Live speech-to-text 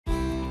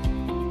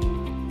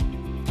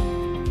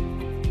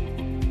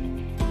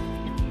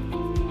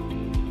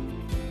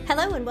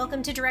Hello and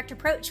welcome to Direct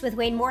Approach with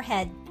Wayne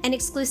Moorhead, an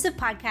exclusive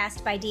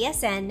podcast by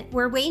DSN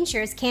where Wayne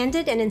shares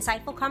candid and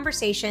insightful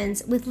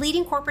conversations with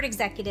leading corporate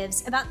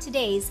executives about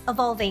today's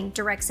evolving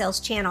direct sales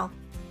channel.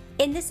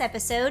 In this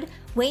episode,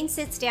 Wayne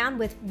sits down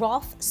with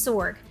Rolf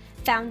Sorg,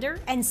 founder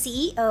and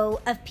CEO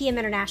of PM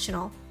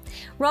International.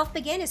 Rolf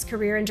began his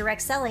career in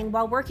direct selling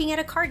while working at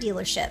a car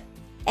dealership,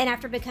 and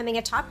after becoming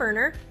a top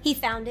earner, he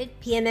founded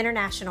PM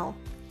International.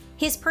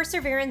 His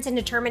perseverance and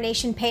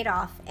determination paid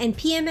off, and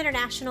PM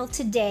International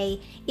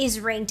today is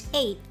ranked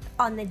 8th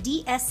on the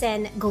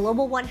DSN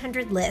Global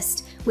 100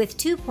 list with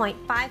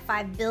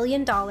 $2.55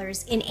 billion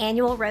in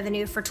annual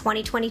revenue for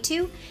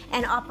 2022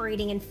 and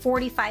operating in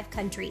 45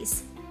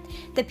 countries.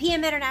 The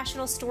PM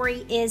International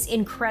story is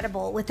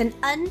incredible, with an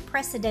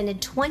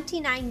unprecedented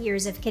 29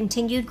 years of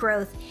continued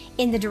growth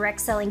in the direct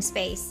selling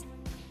space.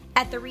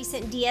 At the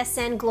recent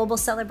DSN Global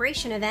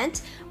Celebration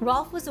event,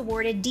 Rolf was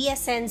awarded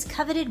DSN's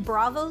coveted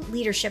Bravo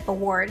Leadership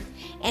Award,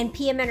 and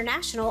PM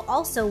International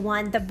also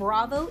won the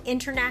Bravo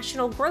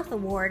International Growth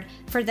Award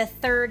for the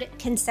third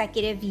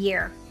consecutive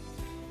year.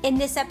 In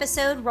this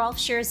episode, Rolf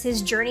shares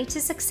his journey to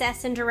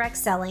success in direct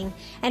selling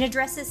and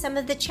addresses some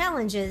of the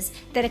challenges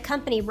that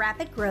accompany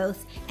rapid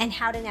growth and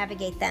how to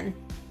navigate them.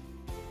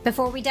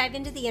 Before we dive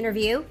into the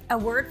interview, a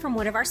word from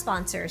one of our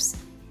sponsors.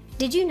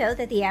 Did you know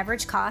that the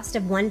average cost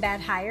of one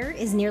bad hire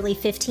is nearly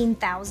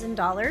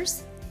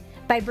 $15,000?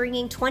 By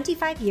bringing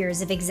 25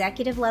 years of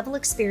executive level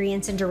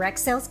experience in direct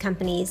sales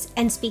companies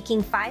and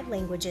speaking 5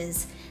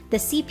 languages, the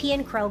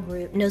CP & Krell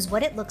Group knows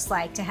what it looks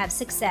like to have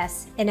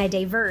success in a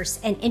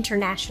diverse and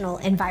international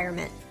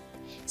environment.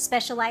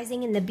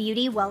 Specializing in the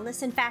beauty,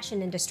 wellness, and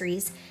fashion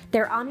industries,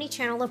 their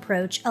omni-channel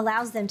approach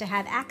allows them to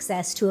have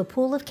access to a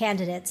pool of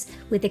candidates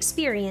with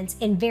experience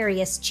in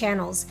various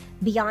channels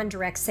beyond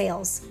direct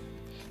sales.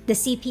 The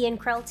CP &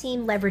 Krell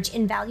team leverage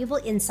invaluable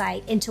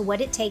insight into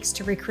what it takes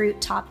to recruit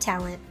top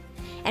talent.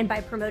 And by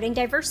promoting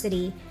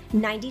diversity,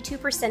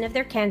 92% of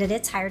their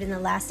candidates hired in the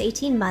last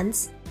 18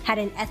 months had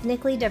an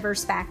ethnically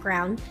diverse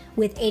background,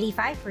 with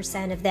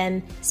 85% of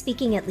them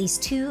speaking at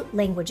least 2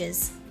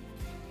 languages.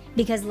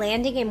 Because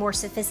landing a more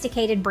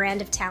sophisticated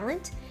brand of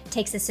talent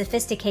takes a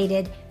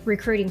sophisticated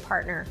recruiting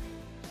partner.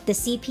 The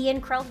CP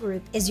 & Krell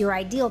Group is your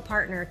ideal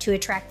partner to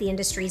attract the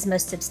industry's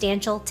most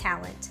substantial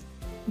talent.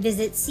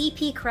 Visit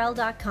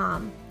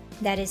cpkrell.com.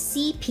 That is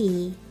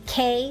cpkrell.com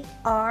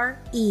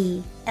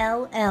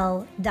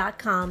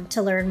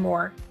to learn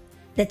more.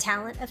 The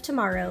talent of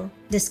tomorrow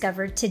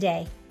discovered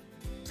today.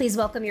 Please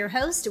welcome your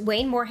host,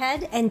 Wayne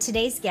Moorhead, and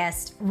today's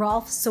guest,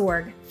 Rolf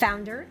Sorg,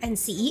 founder and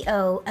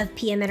CEO of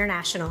PM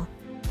International.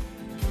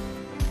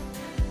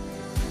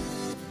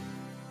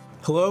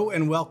 Hello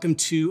and welcome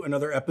to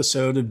another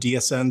episode of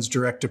DSN's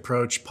Direct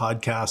Approach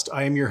podcast.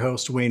 I am your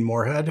host, Wayne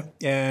Moorhead,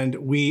 and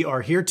we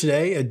are here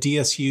today at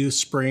DSU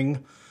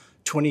Spring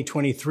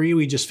 2023.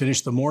 We just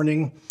finished the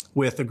morning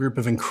with a group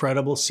of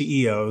incredible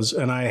CEOs,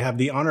 and I have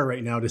the honor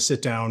right now to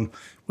sit down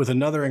with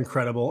another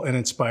incredible and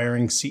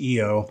inspiring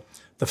CEO,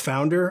 the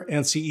founder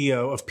and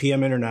CEO of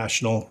PM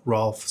International,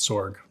 Rolf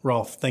Sorg.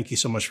 Rolf, thank you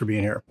so much for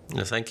being here.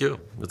 Yeah, thank you.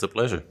 It's a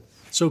pleasure.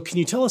 So can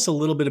you tell us a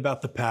little bit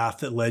about the path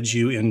that led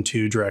you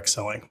into direct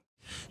selling?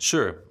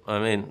 Sure.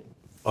 I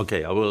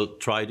will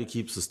try to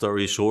keep the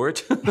story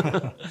short.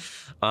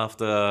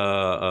 After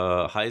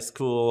high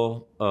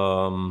school,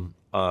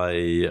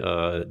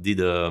 I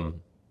did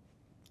an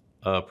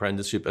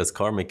apprenticeship as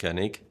car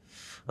mechanic,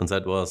 and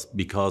that was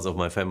because of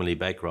my family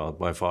background.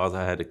 My father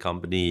had a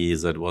company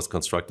that was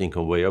constructing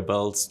conveyor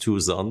belts, 2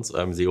 sons.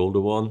 I'm the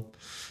older one.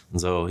 And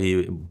so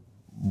he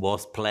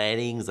was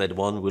planning that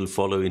one will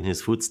follow in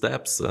his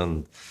footsteps,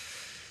 and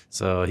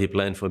so he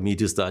planned for me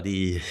to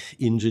study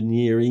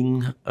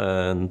engineering,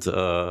 and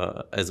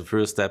as a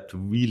first step to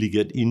really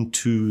get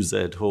into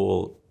that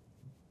whole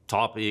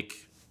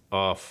topic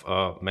of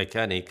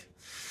mechanic,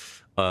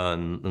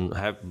 and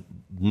have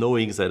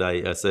knowing that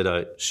I said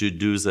I should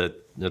do that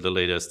at a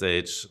later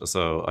stage.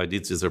 So I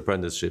did this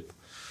apprenticeship.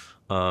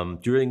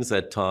 During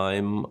that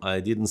time,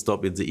 I didn't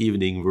stop in the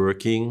evening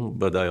working,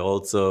 but I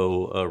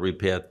also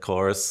repaired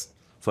cars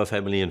for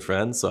family and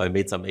friends. So I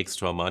made some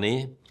extra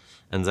money.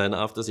 And then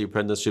after the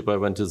apprenticeship, I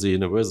went to the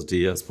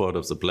university as part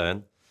of the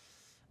plan.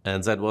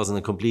 And that was in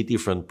a completely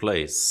different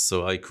place.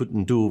 So I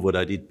couldn't do what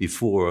I did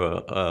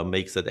before,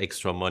 make that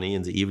extra money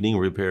in the evening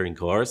repairing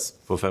cars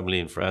for family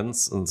and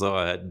friends. And so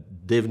I had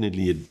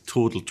definitely a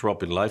total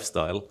drop in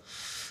lifestyle.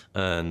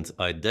 And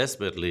I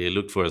desperately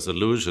looked for a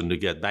solution to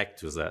get back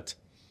to that.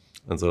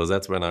 And so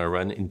that's when I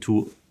ran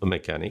into a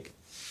mechanic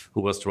who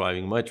was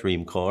driving my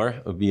dream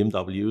car, a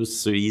BMW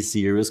 3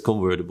 Series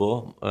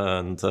convertible,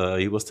 and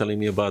he was telling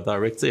me about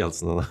direct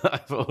sales. And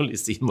I've only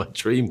seen my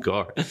dream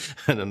car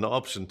and an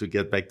option to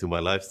get back to my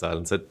lifestyle,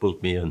 and that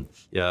pulled me in.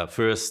 Yeah,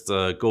 first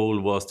goal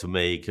was to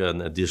make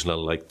an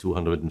additional like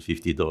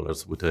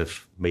 $250, would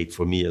have made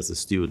for me as a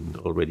student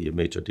already a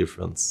major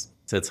difference.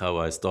 That's how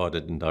I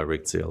started in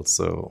direct sales.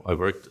 So I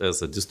worked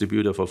as a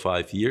distributor for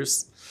 5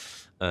 years.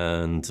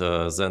 And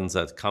then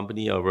that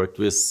company I worked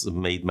with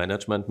made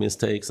management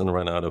mistakes and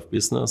ran out of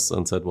business.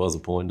 And that was a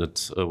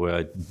point where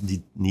I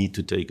did need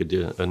to take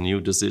a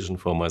new decision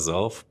for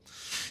myself.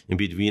 In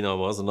between, I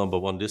was the number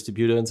one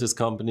distributor in this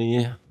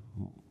company,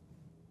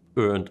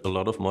 earned a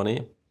lot of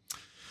money.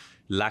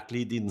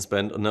 Luckily, didn't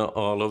spend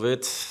all of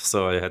it.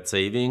 So I had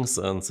savings,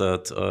 and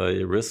that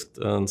I risked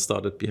and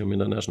started BM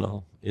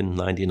International in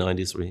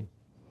 1993.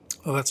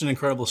 Well, that's an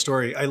incredible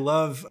story. I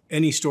love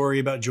any story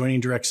about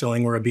joining direct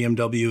selling where a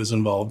BMW is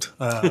involved.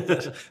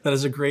 That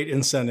is a great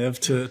incentive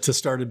to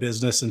start a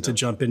business and to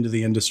jump into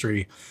the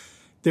industry.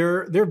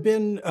 There have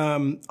been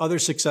other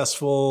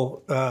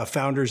successful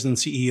founders and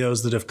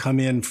CEOs that have come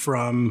in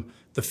from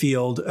the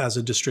field as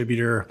a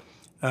distributor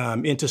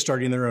into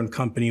starting their own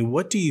company.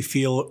 What do you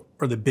feel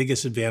are the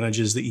biggest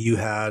advantages that you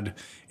had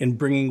in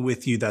bringing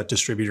with you that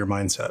distributor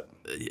mindset?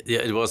 Yeah,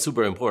 it was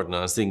super important.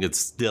 I think it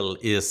still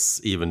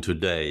is even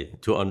today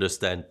to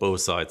understand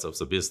both sides of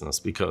the business,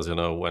 because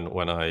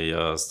when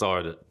I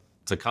started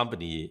the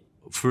company,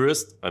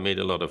 first I made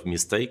a lot of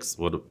mistakes.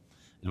 There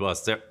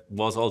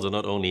was also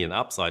not only an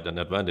upside and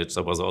advantage,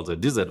 there was also a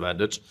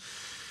disadvantage,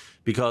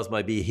 because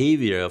my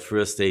behavior at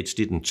first stage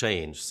didn't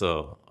change.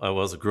 So I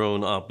was a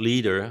grown-up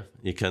leader,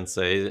 you can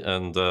say,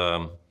 and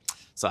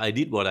so I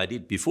did what I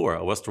did before.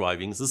 I was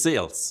driving the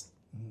sales.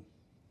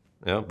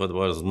 Yeah, but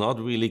was not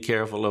really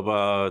careful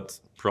about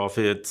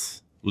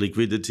profit,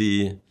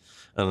 liquidity.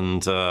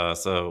 And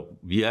so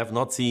you have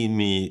not seen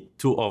me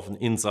too often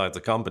inside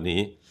the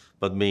company,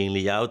 but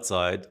mainly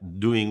outside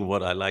doing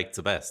what I liked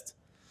the best.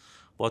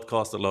 What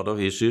caused a lot of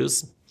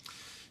issues.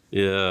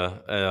 Yeah,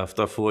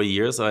 after 4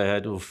 years, I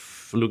had to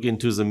look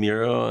into the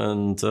mirror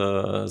and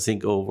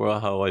think over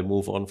how I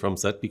move on from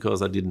that,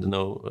 because I didn't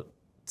know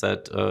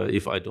that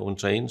if I don't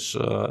change,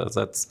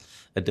 that's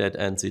a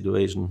dead-end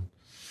situation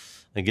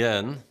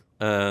again.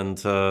 And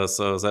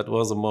so that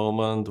was a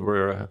moment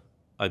where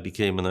I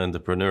became an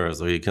entrepreneur.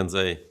 So you can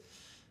say,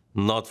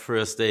 not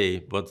first day,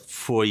 but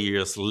 4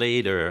 years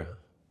later,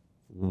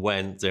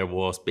 when there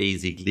was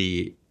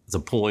basically the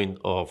point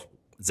of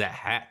there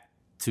had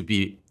to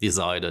be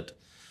decided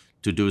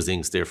to do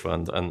things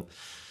different. And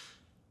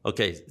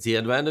okay, the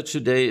advantage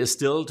today is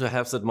still to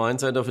have that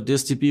mindset of a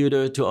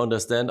distributor, to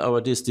understand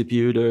our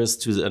distributors,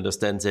 to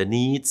understand their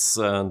needs,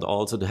 and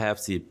also to have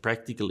the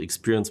practical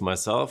experience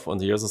myself. On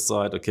the other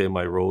side, okay,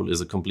 my role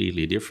is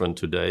completely different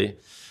today,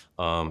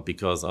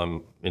 because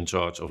I'm in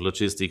charge of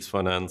logistics,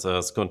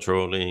 finances,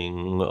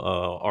 controlling,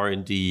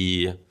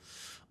 R&D,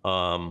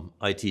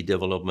 IT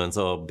development.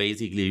 So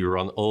basically you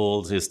run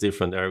all these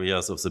different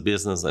areas of the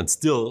business and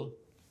still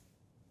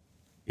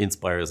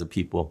inspire the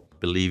people,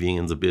 believing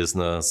in the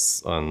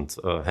business and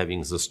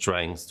having the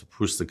strength to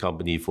push the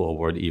company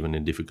forward even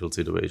in difficult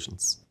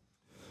situations.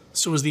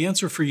 So was the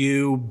answer for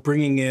you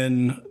bringing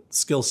in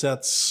skill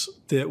sets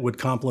that would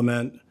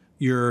complement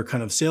your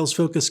kind of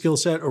sales-focused skill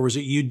set, or was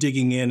it you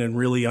digging in and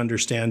really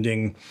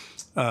understanding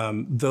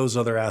those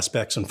other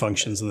aspects and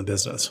functions in the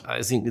business?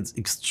 I think it's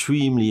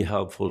extremely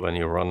helpful when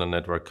you run a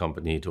network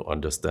company to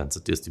understand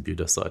the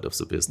distributor side of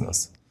the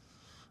business.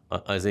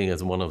 I think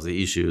it's one of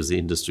the issues the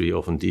industry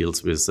often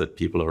deals with, that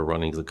people are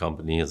running the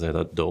companies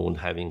that don't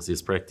having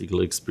this practical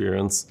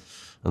experience.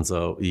 And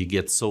so you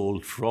get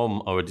sold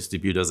from our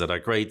distributors that are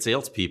great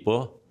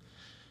salespeople.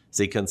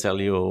 They can tell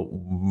you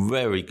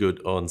very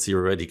good on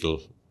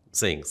theoretical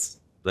things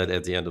that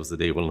at the end of the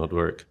day will not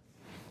work.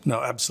 No,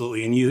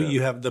 absolutely. And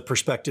you have the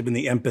perspective and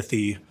the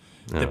empathy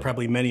that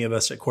probably many of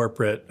us at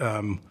corporate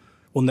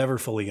will never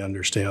fully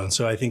understand.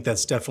 So I think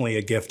that's definitely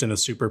a gift and a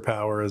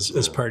superpower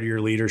as part of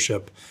your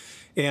leadership.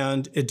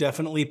 And it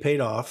definitely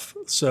paid off.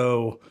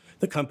 So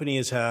the company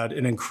has had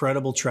an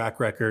incredible track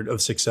record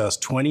of success,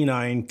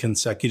 29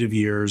 consecutive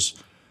years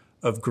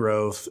of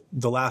growth.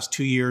 The last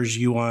 2 years,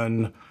 you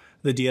won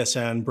the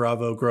DSN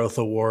Bravo Growth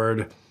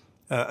Award.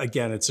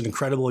 Again, it's an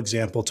incredible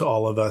example to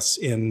all of us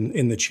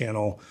in the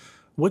channel.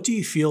 What do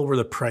you feel were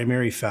the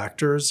primary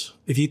factors?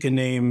 If you can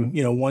name,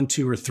 1,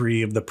 2, or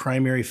 3 of the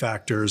primary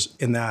factors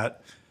in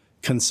that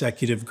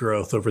consecutive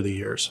growth over the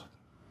years.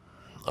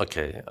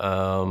 Okay,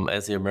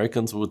 as the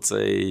Americans would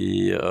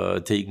say,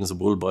 taking the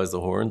bull by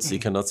the horns. You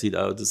cannot see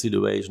out the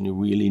situation. You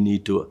really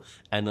need to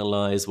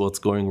analyze what's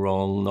going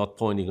wrong, not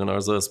pointing on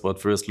others,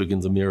 but first look in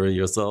the mirror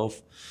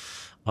yourself.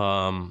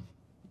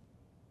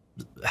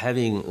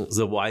 Having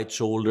the wide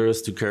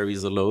shoulders to carry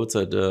the loads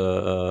that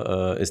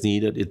is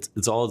needed.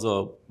 It's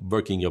also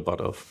working your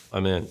butt off. I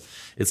mean,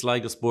 it's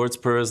like a sports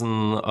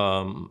person.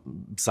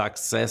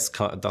 Success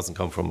doesn't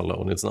come from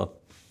alone. It's not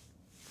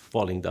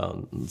falling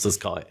down the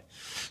sky.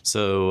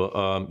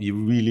 So you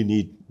really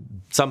need,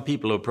 some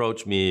people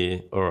approach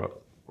me, or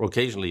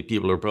occasionally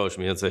people approach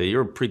me and say,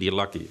 you're pretty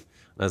lucky.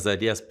 And I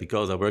said, yes,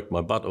 because I worked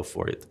my butt off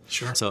for it.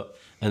 Sure. So,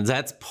 and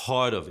that's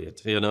part of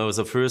it.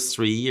 The first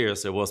 3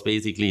 years, there was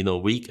basically no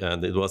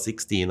weekend. It was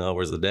 16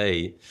 hours a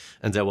day,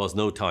 and there was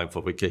no time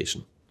for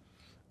vacation.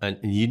 And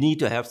you need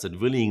to have that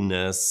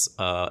willingness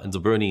and the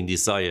burning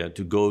desire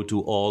to go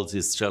to all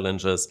these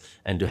challenges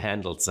and to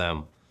handle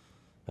them,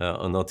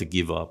 and not to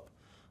give up.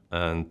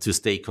 And to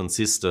stay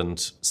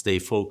consistent, stay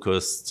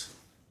focused,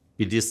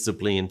 be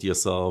disciplined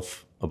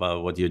yourself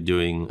about what you're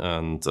doing,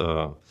 and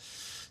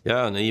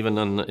and even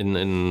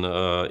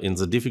in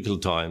the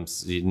difficult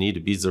times, you need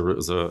to be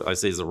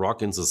the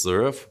rock in the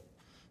surf,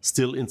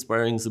 still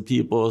inspiring the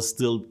people,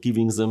 still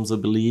giving them the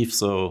belief.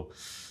 So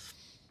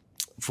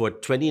for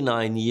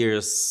 29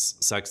 years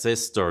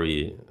success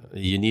story,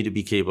 you need to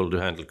be capable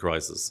to handle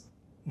crisis,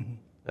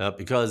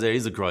 because there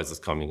is a crisis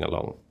coming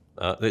along.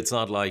 It's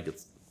not like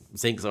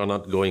things are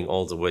not going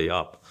all the way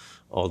up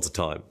all the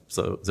time.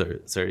 So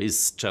there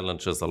is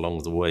challenges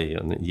along the way,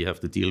 and you have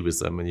to deal with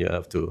them, and you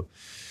have to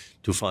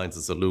find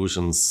the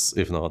solutions.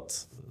 If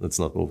not, it's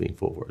not moving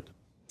forward.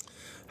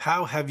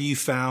 How have you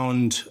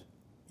found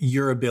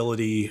your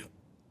ability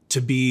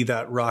to be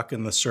that rock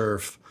in the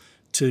surf,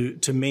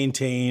 to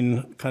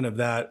maintain kind of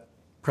that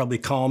probably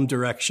calm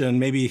direction?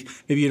 Maybe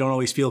you don't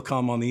always feel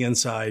calm on the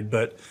inside,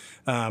 but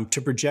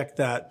to project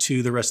that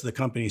to the rest of the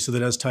company, so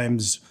that as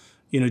times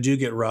do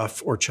get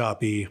rough or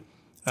choppy,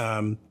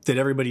 that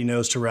everybody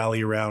knows to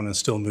rally around and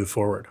still move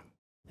forward.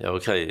 Yeah,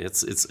 okay.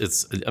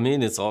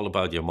 It's all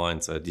about your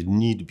mindset. You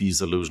need to be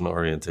solution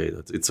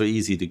oriented. It's so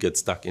easy to get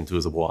stuck into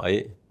the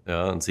why,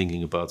 and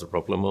thinking about the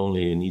problem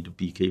only. You need to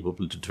be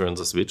capable to turn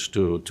the switch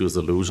to a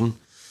solution.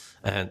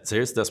 And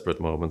there's desperate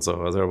moments.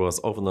 So there was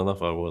often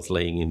enough I was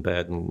laying in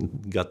bed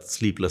and got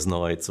sleepless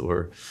nights,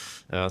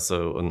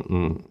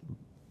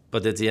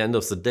 but at the end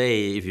of the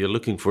day, if you're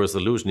looking for a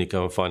solution, you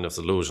can find a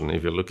solution.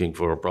 If you're looking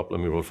for a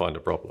problem, you will find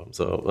a problem.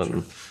 So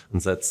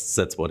and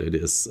that's what it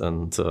is.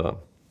 And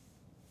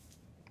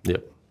yeah.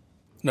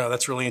 No,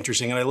 that's really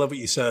interesting. And I love what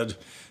you said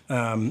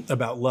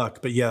about luck.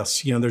 But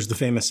yes, there's the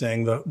famous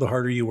saying, the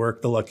harder you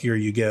work, the luckier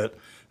you get.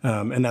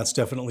 And that's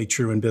definitely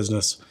true in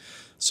business.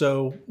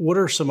 So what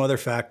are some other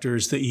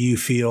factors that you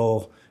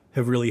feel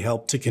have really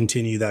helped to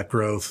continue that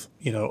growth,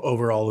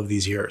 over all of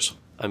these years?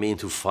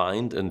 To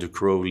find and to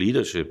grow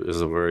leadership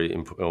is a very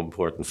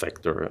important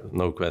factor,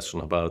 no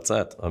question about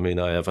that. I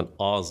have an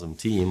awesome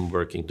team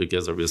working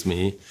together with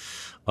me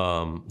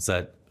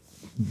that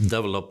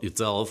developed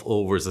itself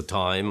over the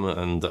time.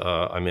 And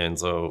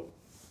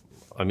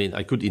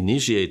I could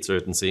initiate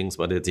certain things,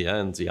 but at the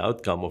end, the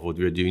outcome of what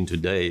we're doing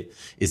today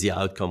is the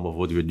outcome of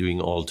what we're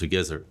doing all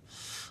together.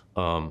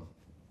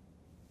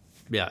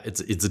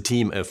 It's a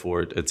team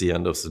effort at the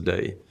end of the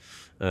day.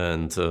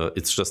 And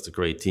it's just a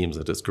great team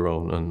that has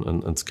grown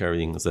and is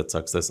carrying that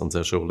success on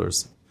their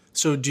shoulders.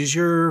 So does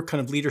your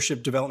kind of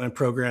leadership development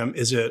program,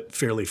 is it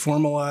fairly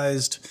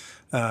formalized?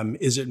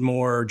 Is it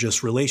more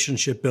just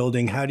relationship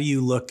building? How do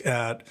you look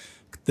at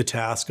the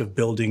task of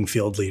building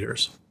field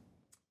leaders?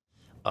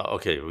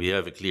 Okay, we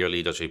have a clear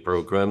leadership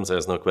program.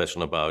 There's no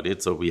question about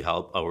it. So we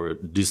help our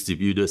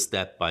distributors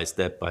step by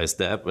step by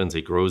step. When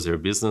they grow their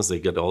business, they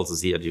get also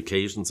the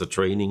education, the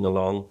training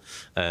along.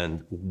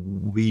 And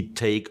we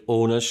take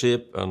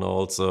ownership and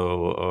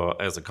also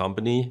as a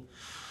company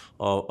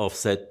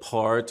of that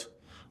part.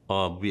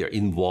 We are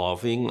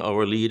involving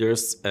our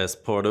leaders as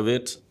part of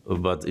it,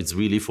 but it's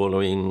really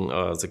following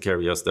the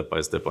career step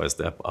by step by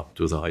step up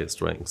to the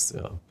highest ranks.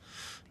 Yeah.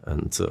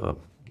 And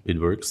it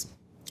works.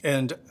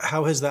 And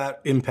how has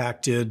that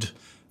impacted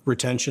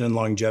retention and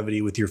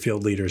longevity with your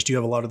field leaders? Do you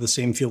have a lot of the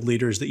same field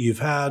leaders that you've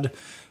had?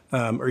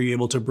 Are you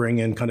able to bring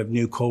in kind of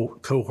new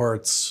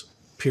cohorts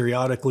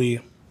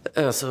periodically?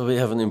 So we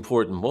have an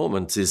important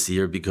moment this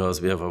year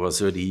because we have our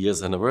 30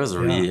 years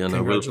anniversary, and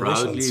I will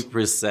proudly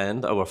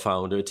present our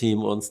founder team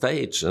on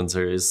stage. And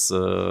there is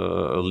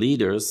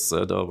leaders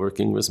that are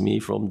working with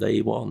me from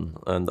day one.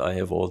 And I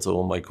have also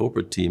on my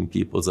corporate team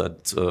people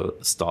that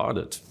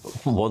started.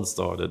 One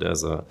started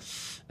as a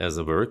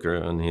worker,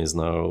 and he's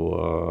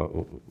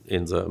now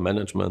in the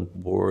management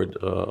board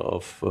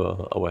of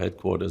our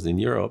headquarters in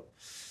Europe.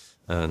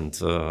 And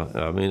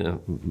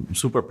I'm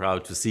super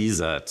proud to see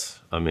that.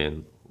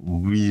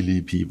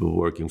 Really people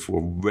working for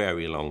a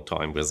very long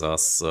time with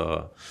us.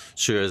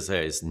 Sure,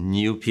 there is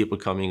new people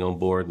coming on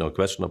board, no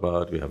question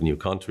about it. We have new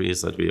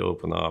countries that we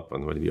open up,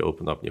 and when we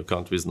open up new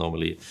countries,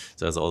 normally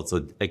there's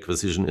also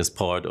acquisition is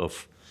part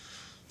of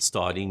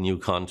starting new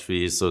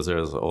countries. So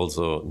there's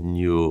also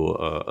new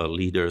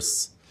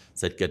leaders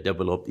that get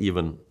developed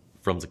even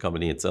from the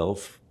company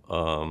itself.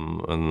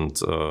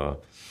 But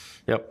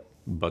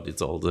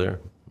it's all there.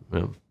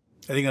 Yeah.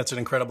 I think that's an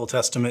incredible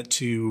testament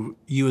to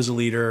you as a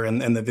leader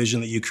and the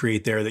vision that you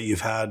create there, that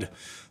you've had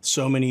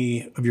so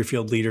many of your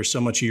field leaders, so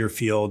much of your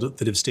field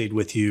that have stayed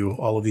with you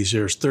all of these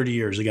years, 30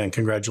 years. Again,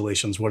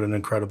 congratulations. What an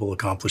incredible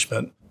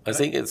accomplishment. I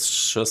think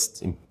it's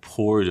just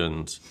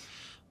important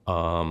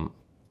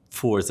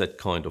for that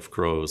kind of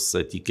growth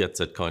that you get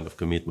that kind of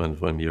commitment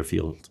from your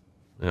field.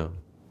 Yeah.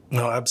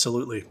 No,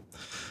 absolutely.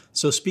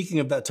 So speaking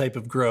of that type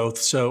of growth,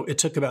 so it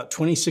took about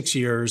 26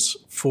 years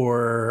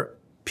for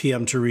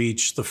PM to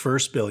reach the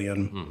first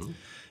billion,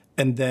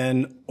 and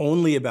then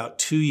only about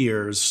 2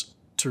 years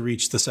to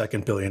reach the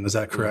second billion. Is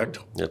that correct?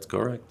 That's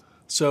correct.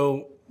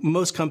 So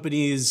most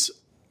companies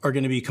are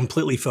going to be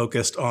completely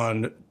focused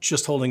on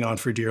just holding on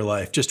for dear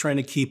life, just trying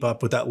to keep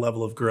up with that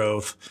level of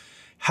growth.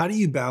 How do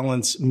you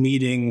balance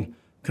meeting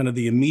kind of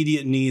the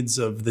immediate needs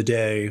of the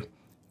day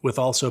with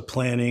also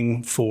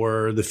planning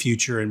for the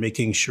future and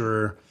making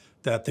sure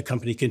that the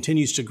company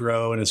continues to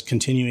grow and is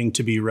continuing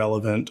to be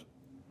relevant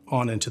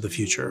on into the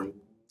future?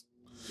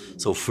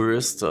 So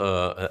first,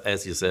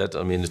 as you said,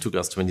 I mean, it took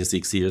us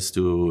 26 years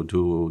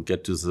to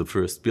get to the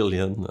first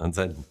billion, and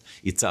then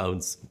it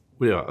sounds,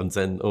 and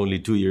then only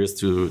 2 years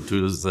to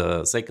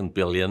the second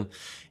billion.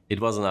 It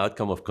was an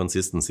outcome of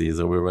consistency.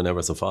 So we were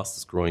never the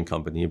fastest growing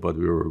company, but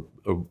we were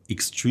an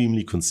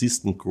extremely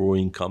consistent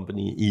growing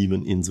company,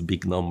 even in the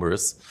big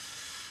numbers,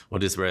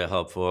 what is very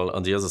helpful.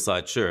 On the other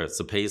side, sure,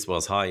 the pace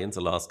was high in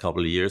the last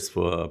couple of years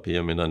for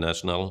PM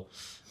International.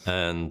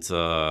 And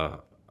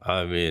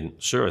I mean,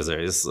 sure, there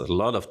is a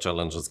lot of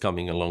challenges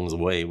coming along the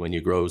way when you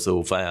grow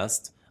so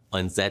fast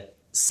and that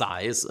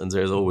size, and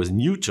there's always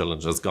new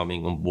challenges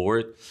coming on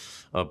board.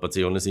 But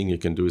the only thing you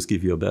can do is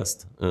give your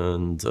best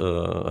and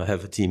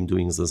have a team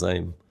doing the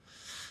same.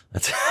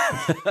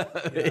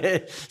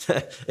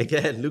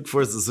 Again, look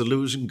for the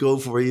solution, go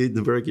for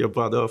it, work your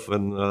butt off,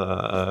 and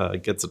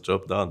get the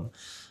job done.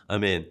 I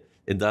mean,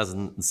 it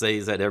doesn't say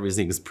that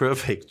everything is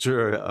perfect,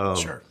 sure.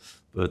 Sure.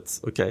 But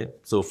okay,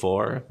 so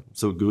far,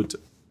 so good.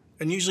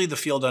 And usually the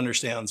field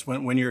understands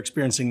when you're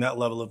experiencing that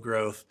level of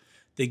growth,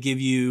 they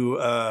give you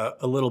a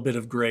little bit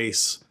of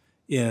grace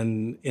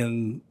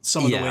in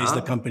some of the ways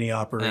the company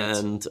operates.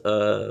 And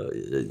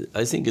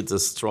I think it's a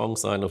strong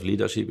sign of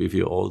leadership if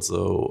you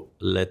also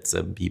let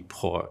them be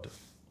part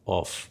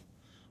of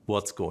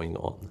what's going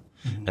on.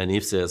 Mm-hmm. And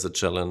if there's a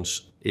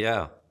challenge,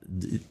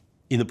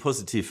 in a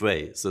positive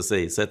way. So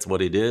say, that's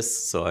what it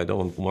is. So I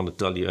don't want to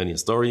tell you any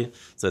story.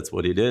 That's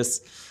what it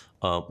is.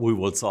 We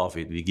will solve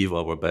it. We give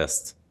our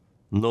best.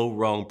 No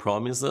wrong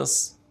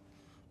promises,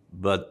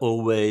 but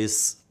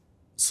always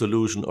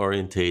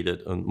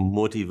solution-orientated and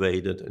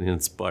motivated and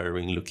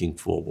inspiring looking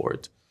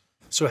forward.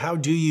 So how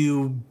do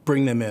you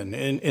bring them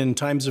in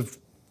times of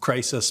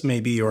crisis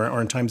maybe,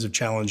 or in times of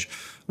challenge?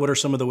 What are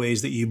some of the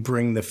ways that you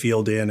bring the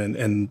field in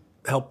and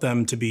help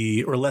them to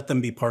be, or let them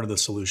be part of the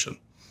solution?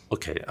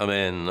 Okay, I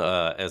mean,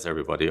 as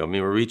everybody, I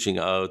mean, we're reaching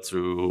out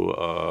through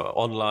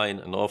online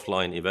and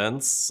offline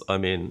events. I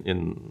mean,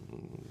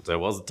 there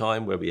was a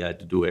time where we had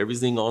to do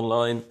everything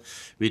online,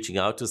 reaching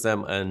out to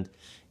them, and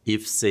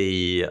if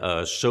they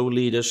show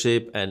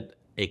leadership and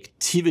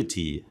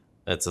activity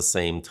at the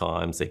same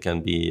time, they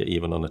can be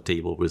even on a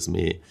table with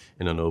me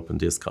in an open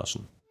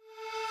discussion.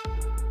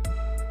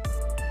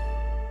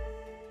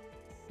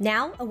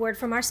 Now, a word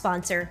from our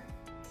sponsor.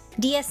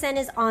 DSN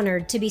is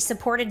honored to be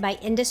supported by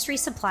industry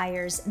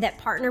suppliers that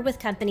partner with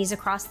companies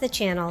across the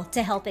channel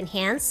to help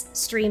enhance,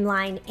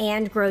 streamline,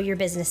 and grow your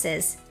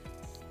businesses.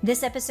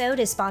 This episode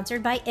is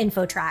sponsored by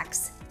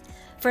InfoTrax.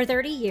 For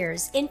 30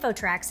 years,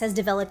 InfoTrax has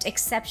developed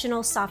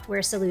exceptional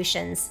software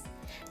solutions.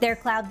 Their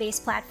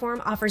cloud-based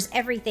platform offers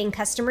everything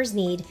customers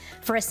need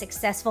for a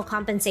successful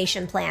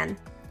compensation plan.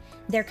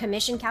 Their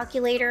commission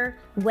calculator,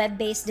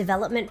 web-based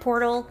development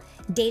portal,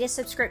 data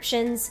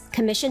subscriptions,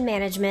 commission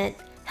management,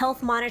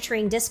 health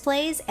monitoring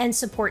displays, and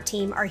support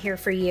team are here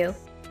for you.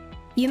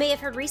 You may have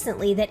heard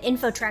recently that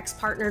InfoTrax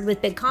partnered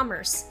with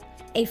BigCommerce,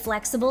 a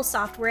flexible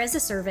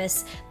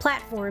software-as-a-service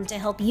platform to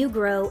help you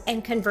grow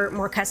and convert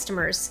more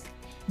customers.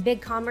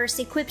 BigCommerce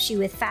equips you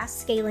with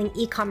fast-scaling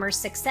e-commerce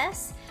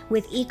success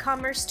with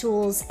e-commerce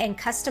tools and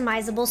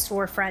customizable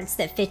storefronts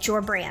that fit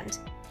your brand.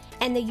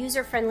 And the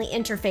user-friendly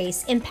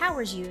interface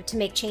empowers you to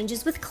make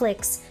changes with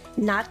clicks,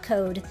 not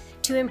code,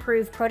 to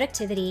improve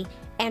productivity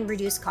and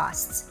reduce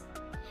costs.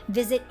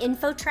 Visit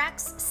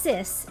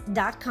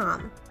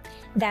infotraxsys.com.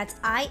 That's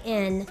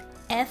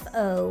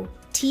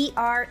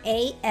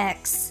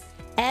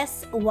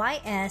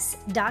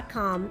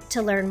infotraxsys.com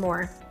to learn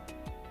more.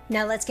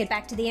 Now let's get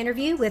back to the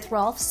interview with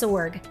Rolf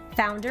Sorg,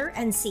 founder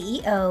and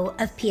CEO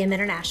of PM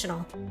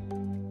International.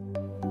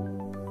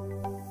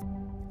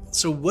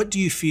 So what do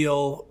you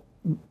feel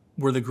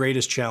were the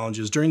greatest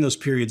challenges during those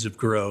periods of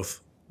growth?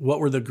 What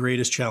were the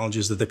greatest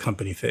challenges that the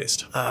company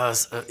faced?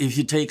 If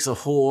you take the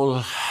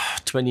whole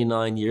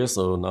 29 years,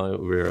 so now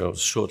we're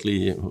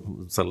shortly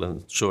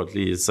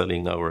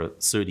selling our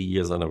 30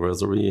 years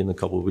anniversary in a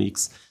couple of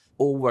weeks,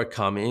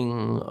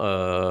 overcoming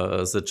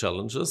the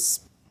challenges,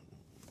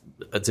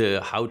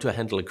 how to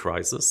handle a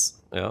crisis,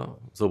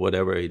 so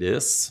whatever it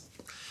is,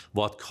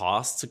 what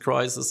caused the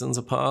crisis in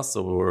the past,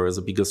 so where is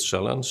the biggest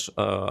challenge.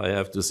 I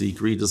have to see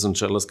greediest and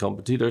jealous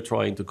competitor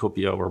trying to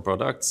copy our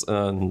products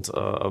and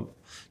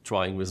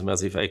trying with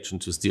massive action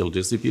to steal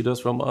distributors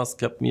from us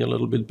kept me a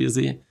little bit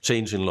busy.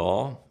 Change in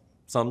law.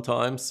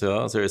 Sometimes,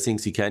 there are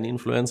things you can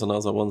influence, and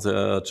other ones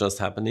are just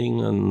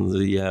happening, and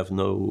you have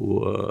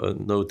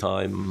no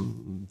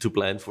time to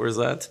plan for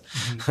that,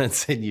 and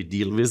then you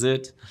deal with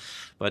it.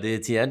 But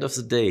at the end of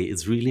the day,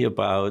 it's really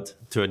about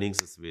turning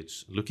the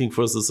switch, looking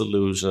for the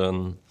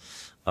solution,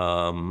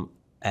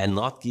 and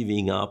not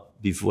giving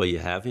up before you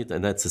have it.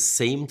 And at the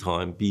same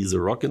time, be the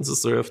rock and the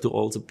serve to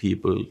all the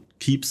people,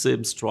 keep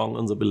them strong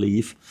on the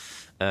belief,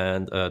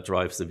 and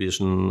drive the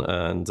vision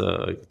and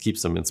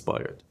keeps them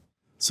inspired.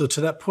 So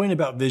to that point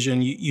about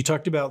vision, you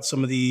talked about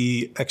some of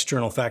the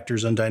external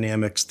factors and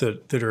dynamics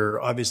that are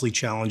obviously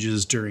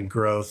challenges during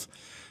growth.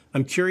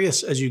 I'm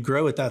curious, as you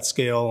grow at that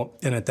scale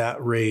and at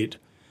that rate,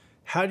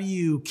 how do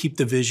you keep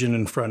the vision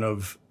in front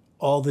of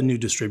all the new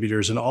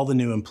distributors and all the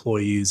new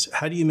employees?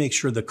 How do you make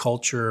sure the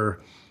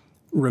culture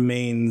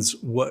remains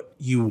what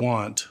you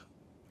want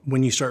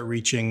when you start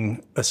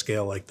reaching a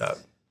scale like that?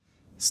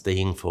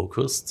 Staying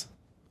focused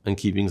and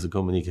keeping the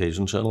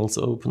communication channels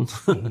open,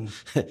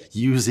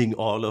 using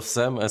all of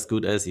them as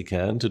good as you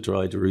can to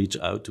try to reach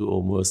out to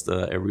almost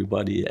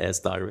everybody as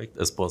direct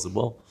as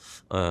possible.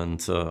 And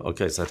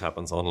okay, so that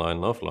happens online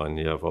and offline.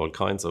 You have all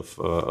kinds of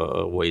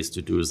ways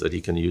to do that.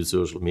 You can use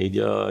social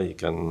media, you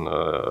can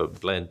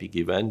plan big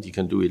event, you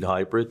can do it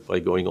hybrid by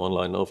going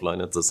online and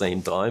offline at the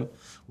same time.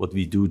 What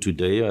we do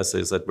today, I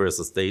say that there's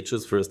the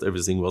stages. First,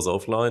 everything was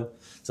offline,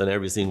 then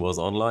everything was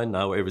online.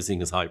 Now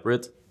everything is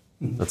hybrid.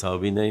 That's how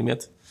we name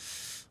it.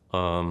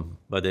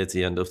 But at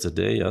the end of the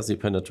day, yes, you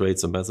penetrate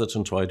the message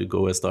and try to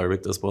go as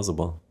direct as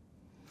possible.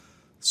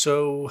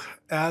 So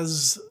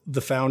as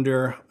the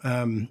founder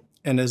and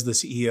as the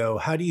CEO,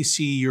 how do you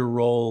see your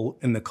role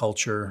in the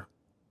culture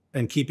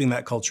and keeping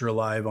that culture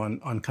alive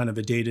on kind of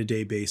a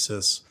day-to-day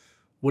basis?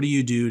 What do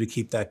you do to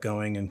keep that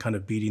going and kind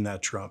of beating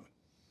that drum?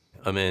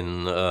 I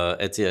mean,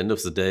 at the end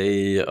of the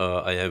day,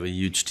 I have a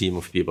huge team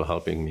of people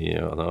helping me.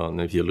 And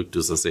if you look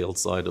to the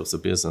sales side of the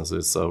business,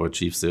 it's our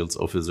chief sales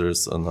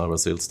officers and our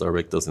sales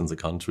directors in the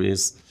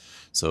countries.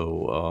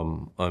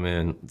 So, I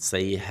mean,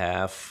 they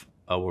have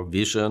our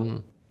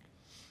vision,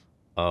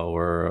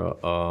 our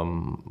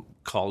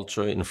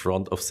culture in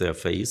front of their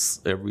face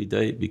every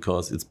day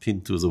because it's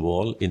pinned to the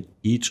wall in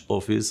each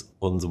office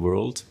on the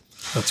world.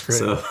 That's great.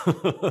 So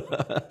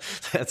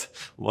that's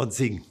one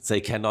thing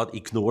they cannot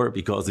ignore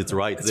because it's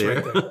right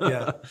there. Right there.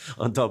 Yeah.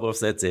 On top of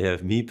that, they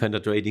have me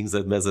penetrating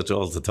that message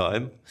all the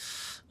time.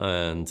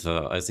 And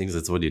I think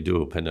that's what you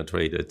do,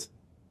 penetrate it.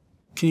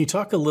 Can you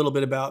talk a little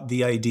bit about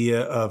the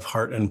idea of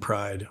heart and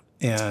pride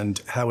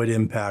and how it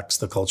impacts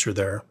the culture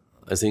there?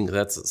 I think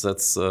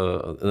that's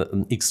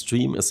an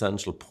extreme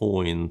essential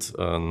point.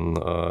 And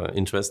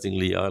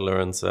interestingly, I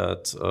learned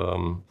that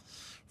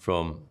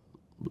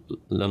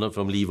not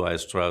from Levi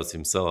Strauss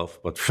himself,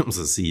 but from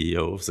the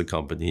CEO of the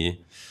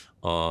company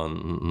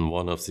on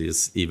one of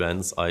these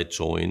events I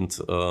joined.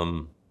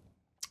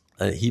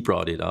 He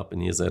brought it up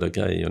and he said,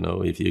 okay, you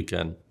know, if you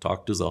can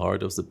talk to the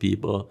heart of the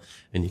people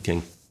and you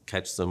can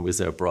catch them with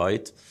their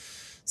pride,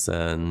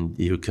 then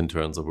you can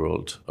turn the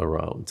world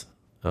around.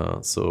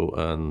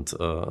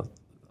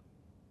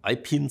 I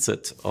pinned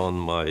it on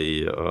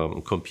my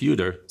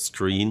computer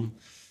screen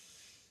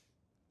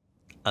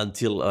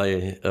until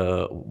I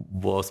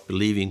was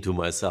believing to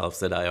myself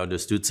that I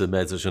understood the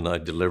message and I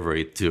deliver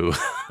it to.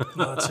 Oh,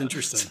 that's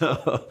interesting.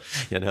 So,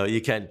 you know,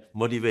 you can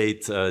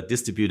motivate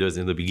distributors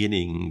in the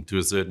beginning to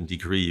a certain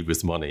degree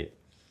with money.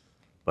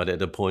 But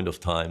at a point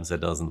of time, that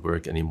doesn't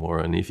work anymore.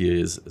 And if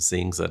you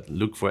think that,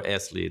 look for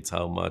athletes,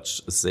 how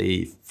much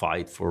they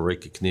fight for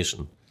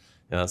recognition.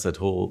 Yeah, that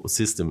whole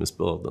system is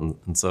built.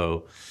 And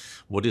so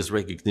what is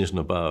recognition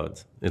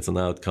about? It's an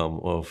outcome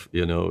of,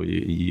 you know,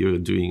 you're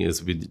doing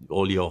it with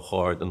all your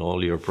heart and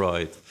all your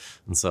pride.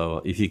 And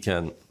so if you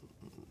can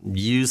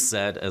use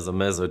that as a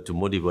method to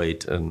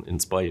motivate and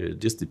inspire a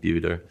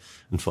distributor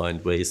and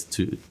find ways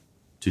to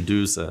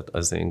do that,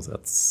 I think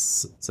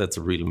that's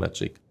a real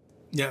magic.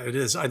 Yeah, it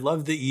is. I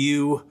love that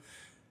you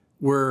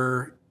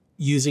were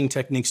using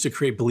techniques to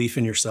create belief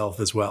in yourself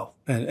as well.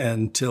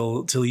 And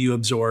till you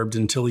absorbed,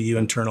 until you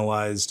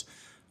internalized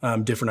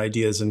different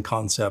ideas and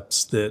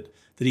concepts that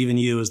even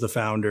you as the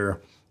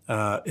founder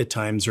at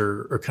times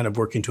are kind of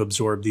working to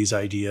absorb these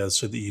ideas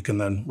so that you can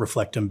then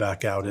reflect them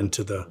back out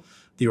into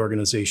the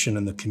organization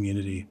and the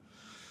community.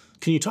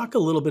 Can you talk a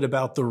little bit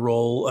about the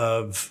role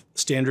of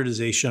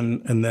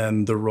standardization and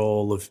then the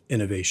role of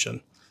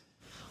innovation?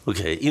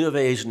 Okay,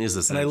 innovation is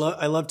essential. And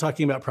I love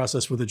talking about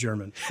process with a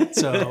German.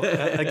 So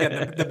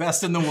again, the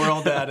best in the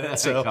world at it.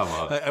 So Come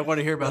on. I want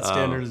to hear about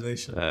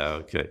standardization.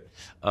 Okay.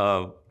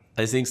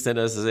 I think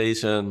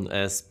standardization,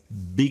 as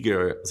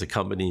bigger the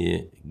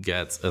company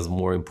gets, as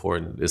more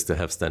important is to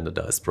have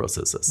standardized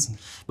processes.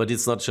 Mm-hmm. But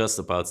it's not just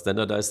about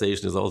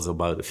standardization, it's also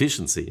about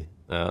efficiency.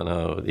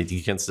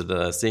 You can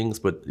standardize things,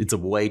 but it's a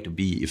way to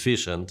be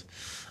efficient.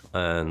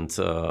 And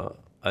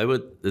I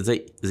would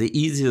say the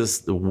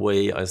easiest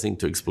way, I think,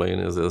 to explain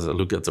is as a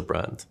look at the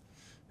brand.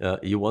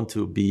 You want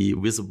to be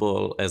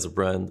visible as a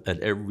brand at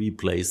every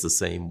place the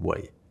same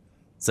way.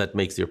 That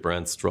makes your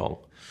brand strong.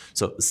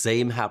 So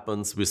same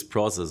happens with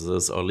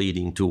processes are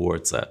leading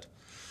towards that.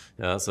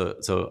 Yeah,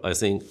 so I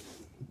think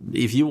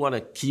if you want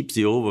to keep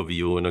the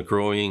overview in a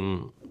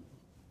growing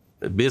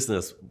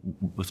business,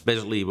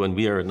 especially when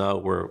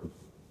we're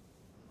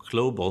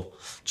global,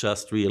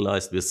 just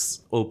realized with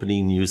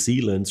opening New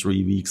Zealand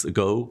 3 weeks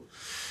ago,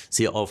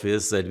 the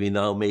office that we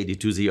now made it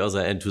to the other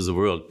end of the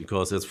world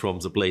because it's from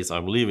the place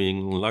I'm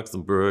living,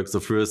 Luxembourg, the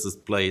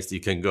furthest place you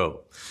can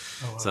go.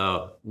 Oh, wow.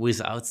 So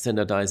without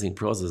standardizing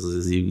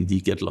processes, you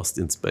get lost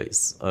in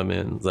space. I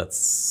mean,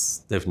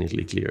 that's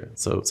definitely clear.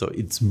 So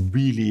it's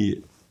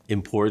really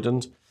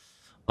important.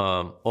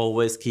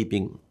 Always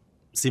keeping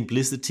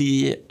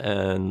simplicity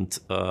and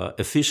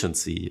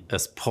efficiency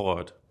as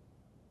part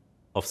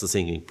of the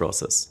thinking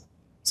process.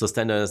 So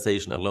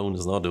standardization alone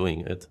is not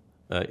doing it.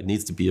 It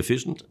needs to be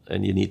efficient,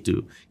 and you need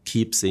to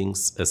keep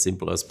things as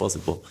simple as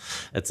possible.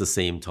 At the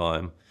same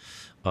time,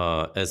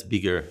 as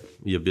bigger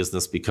your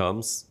business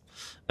becomes,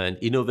 and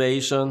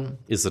innovation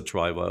is a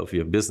driver of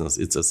your business.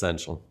 It's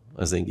essential.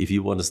 I think if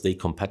you want to stay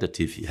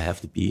competitive, you have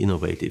to be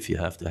innovative. You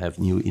have to have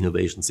new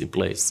innovations in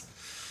place.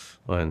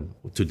 And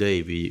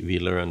today we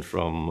learned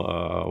from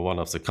one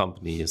of the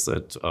companies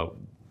that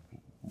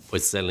we're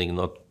selling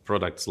not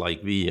products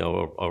like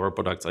our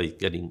products are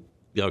getting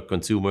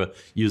consumer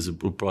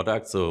usable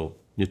products, so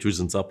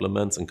nutrition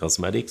supplements and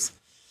cosmetics.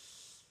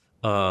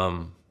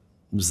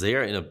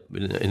 They're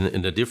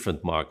in a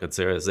different market.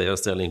 They are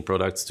selling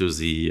products to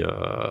the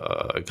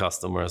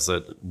customers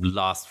that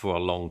last for a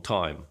long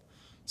time.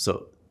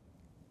 So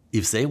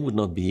if they would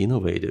not be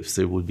innovative,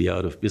 they would be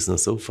out of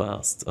business so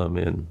fast. I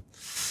mean,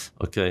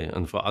 okay,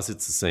 and for us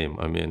it's the same.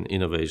 I mean,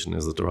 innovation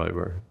is a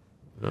driver.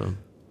 Yeah.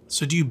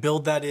 So do you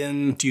build that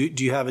in? Do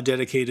you have a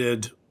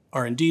dedicated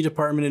R&D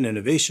department, an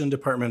innovation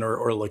department,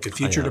 or like a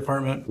future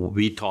department?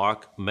 We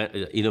talk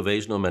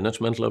innovation on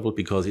management level,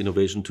 because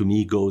innovation to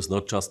me goes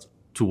not just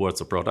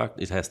towards a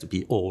product, it has to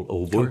be all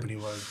over.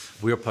 Company-wide.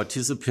 We are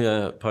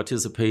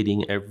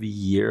participating every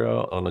year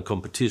on a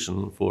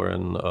competition for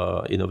an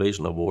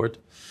innovation award.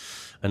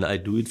 And I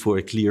do it for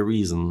a clear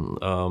reason,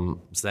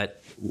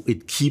 that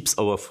it keeps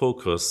our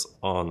focus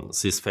on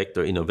this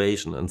factor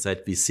innovation, and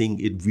that we think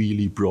it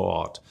really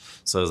broad,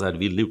 so that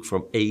we look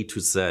from A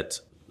to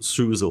Z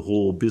through the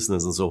whole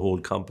business and the whole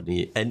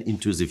company and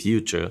into the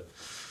future.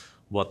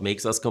 What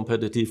makes us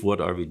competitive?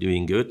 What are we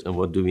doing good? And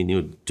what do we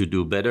need to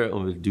do better?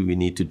 And what do we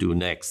need to do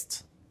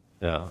next?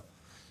 Yeah,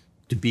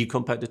 to be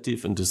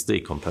competitive and to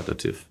stay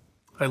competitive.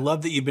 I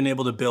love that you've been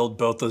able to build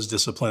both those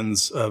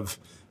disciplines of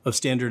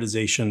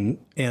standardization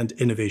and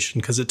innovation,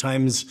 because at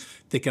times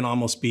they can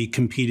almost be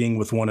competing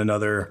with one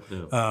another,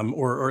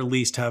 or at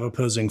least have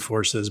opposing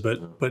forces.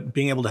 But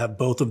being able to have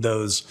both of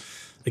those,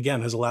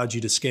 again, has allowed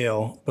you to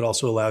scale, but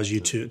also allows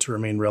you to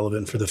remain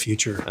relevant for the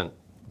future. And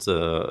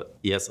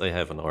yes, I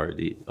have an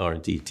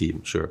R&D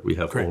team. Sure, we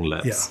have own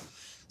labs. Yeah.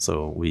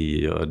 So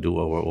we do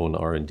our own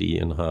R&D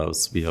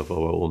in-house. We have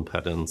our own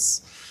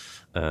patents,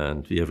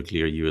 and we have a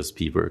clear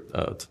USP worked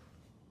out.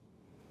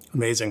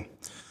 Amazing.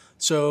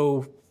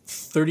 So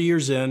 30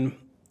 years in,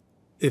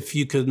 if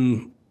you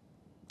can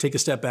take a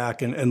step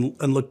back and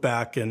look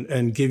back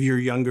and give your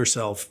younger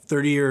self,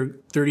 30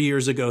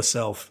 years ago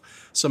self,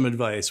 some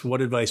advice, what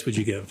advice would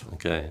you give?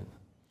 Okay.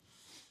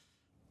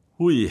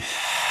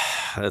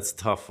 That's a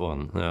tough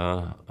one.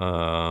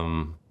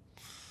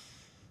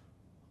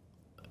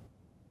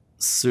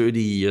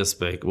 30 years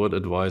back, what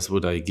advice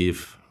would I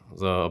give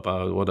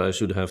about what I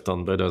should have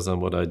done better than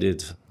what I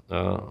did?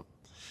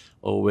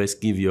 Always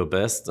give your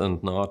best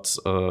and not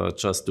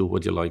just do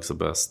what you like the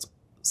best.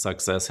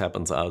 Success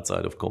happens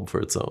outside of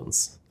comfort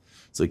zones.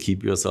 So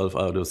keep yourself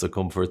out of the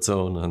comfort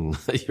zone, and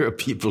your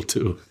people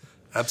too.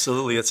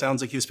 Absolutely. It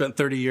sounds like you spent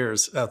 30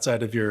 years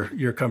outside of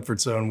your comfort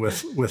zone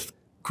with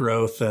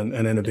growth and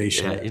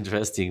innovation. Yeah,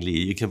 interestingly,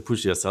 you can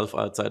push yourself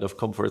outside of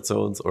comfort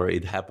zones, or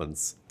it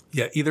happens.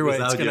 Yeah, either way,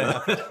 it's going to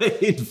happen.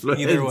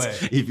 Either way.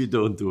 If you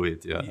don't do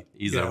it,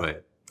 either way.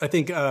 I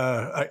think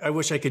I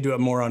wish I could do it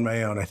more on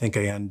my own. I think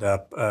I end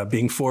up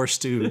being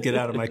forced to get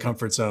out of my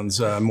comfort zones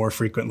more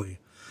frequently.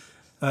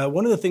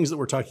 One of the things that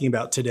we're talking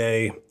about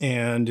today,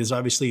 and is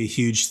obviously a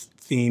huge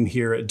theme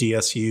here at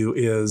DSU,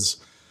 is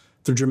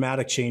the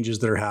dramatic changes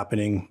that are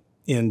happening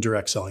in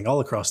direct selling all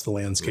across the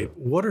landscape.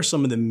 Yeah. What are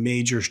some of the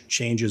major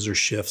changes or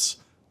shifts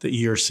that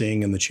you're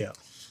seeing in the channel?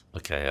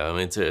 Okay, I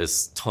mean,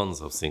 there's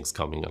tons of things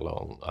coming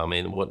along. I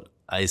mean, what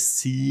I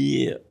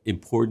see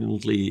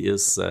importantly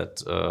is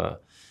that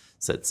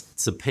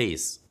the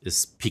pace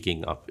is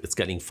picking up. It's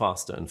getting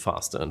faster and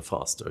faster and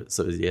faster.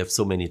 So you have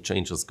so many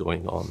changes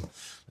going on.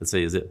 Let's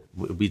say that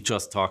we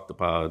just talked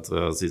about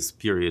this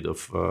period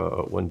of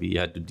when we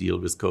had to deal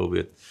with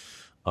COVID,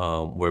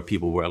 where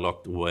people were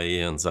locked away,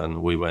 and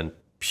then we went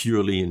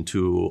purely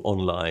into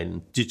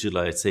online.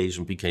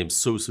 Digitalization became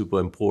so super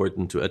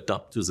important to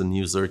adapt to the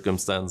new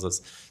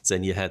circumstances.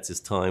 Then you had this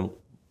time,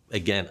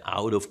 again,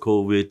 out of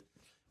COVID,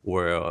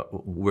 where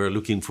we're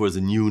looking for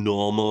the new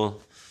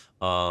normal.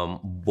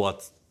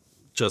 What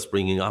just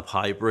bringing up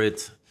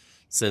hybrid,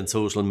 then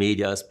social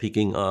media is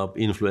picking up,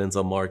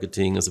 influencer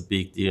marketing is a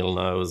big deal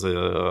now.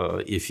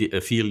 The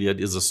affiliate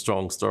is a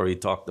strong story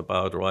talked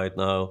about right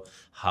now.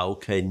 How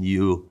can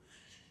you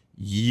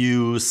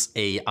use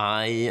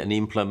AI and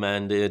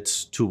implement it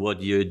to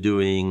what you're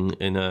doing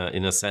in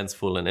a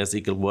sensible and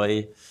ethical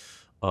way?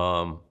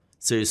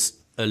 There's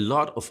a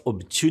lot of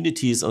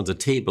opportunities on the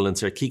table, and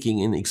they're kicking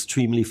in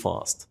extremely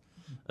fast.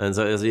 And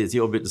so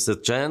the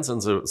chance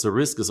and the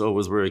risk is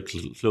always very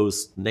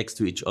close next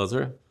to each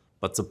other,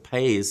 but the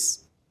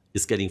pace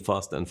is getting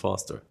faster and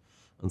faster.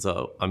 And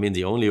so, I mean,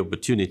 the only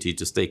opportunity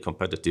to stay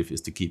competitive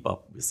is to keep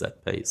up with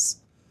that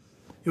pace.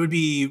 It would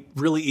be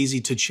really easy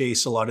to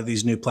chase a lot of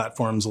these new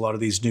platforms, a lot of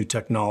these new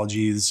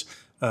technologies,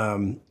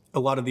 a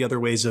lot of the other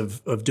ways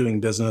of doing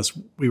business.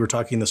 We were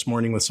talking this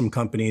morning with some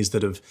companies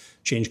that have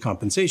changed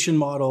compensation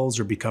models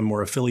or become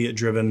more affiliate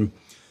driven.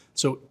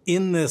 So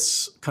in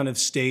this kind of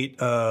state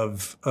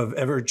of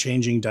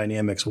ever-changing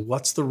dynamics,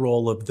 what's the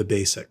role of the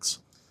basics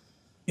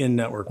in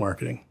network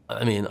marketing?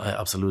 I mean, I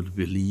absolutely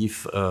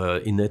believe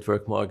in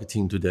network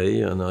marketing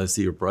today, and I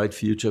see a bright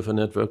future for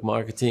network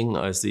marketing.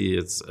 I see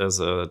it as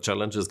a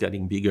challenge is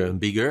getting bigger and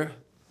bigger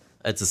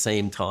at the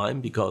same time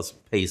because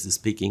pace is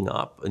picking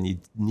up and you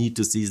need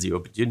to seize the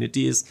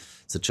opportunities.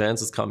 The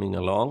chance is coming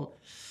along.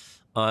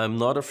 I'm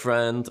not a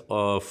friend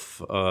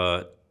of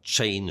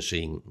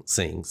changing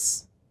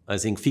things. I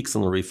think fix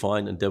and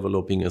refine and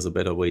developing is a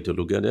better way to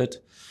look at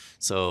it.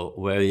 So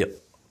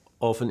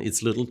often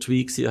it's little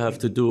tweaks you have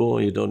to do.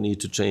 You don't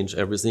need to change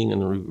everything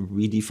and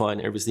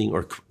redefine everything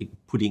or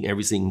putting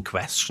everything in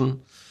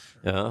question.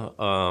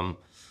 Yeah.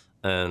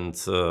 And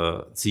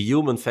the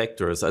human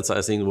factors, as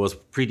I think was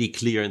pretty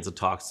clear in the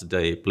talks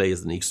today,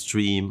 plays an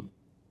extreme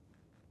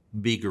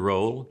big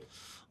role.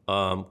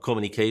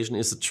 Communication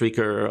is a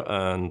trigger,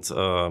 and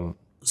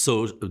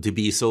so to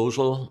be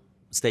social,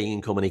 staying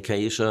in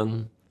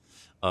communication,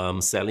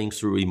 selling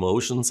through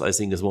emotions, I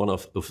think is one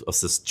of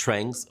the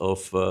strengths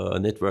of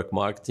network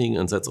marketing,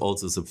 and that's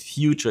also the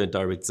future in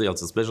direct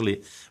sales,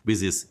 especially with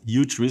these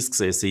huge risks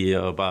I see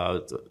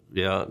about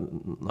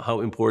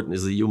how important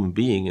is a human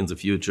being in the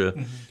future.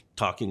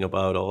 Talking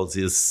about all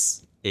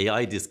these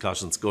AI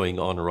discussions going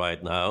on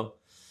right now.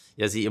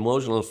 Yes, the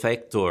emotional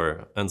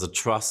factor and the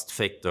trust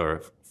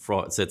factor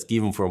that's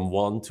given from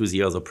one to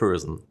the other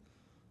person,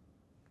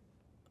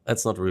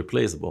 that's not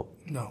replaceable.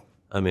 No.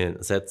 I mean,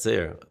 that's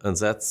there. And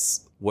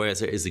that's where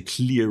there is a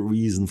clear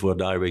reason for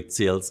direct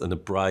sales and a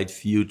bright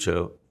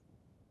future.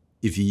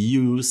 If you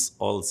use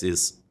all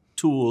these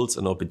tools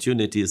and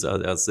opportunities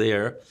that are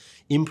there,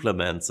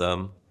 implement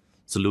them,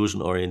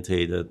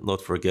 solution-orientated,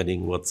 not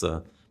forgetting what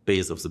the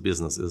base of the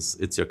business is.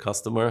 It's your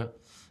customer,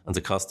 and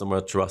the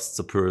customer trusts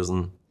the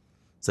person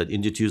that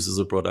introduces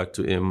a product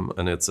to him,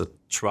 and it's a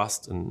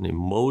trust and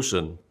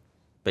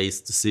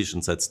emotion-based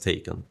decisions that's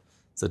taken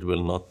that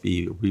will not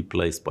be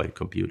replaced by a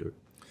computer.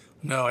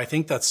 No, I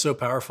think that's so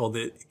powerful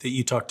that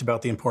you talked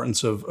about the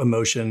importance of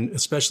emotion,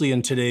 especially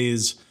in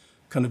today's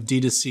kind of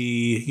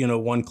D2C,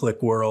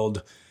 one-click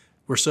world.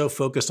 We're so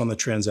focused on the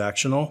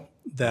transactional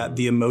that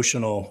the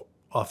emotional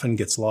often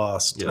gets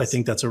lost. Yes. I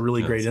think that's a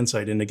really great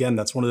insight. And again,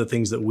 that's one of the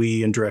things that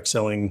we in direct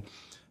selling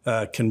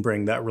can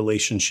bring, that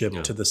relationship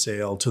to the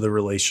sale, to the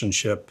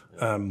relationship,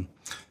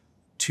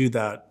 to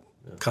that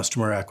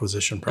customer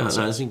acquisition process.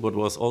 And I think what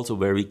was also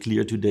very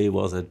clear today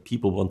was that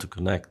people want to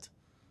connect.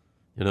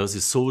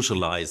 This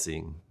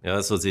socializing.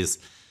 So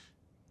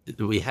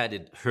we had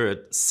it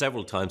heard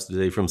several times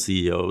today from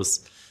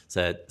CEOs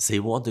that they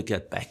want to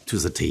get back to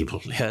the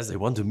table. Yes, they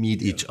want to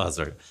meet each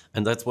other.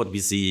 And that's what we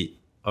see,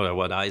 or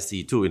what I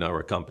see too in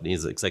our company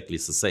is exactly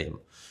the same.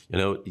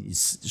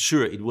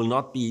 Sure, it will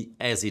not be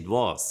as it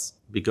was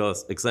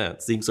because, again,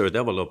 things are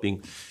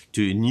developing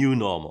to a new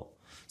normal.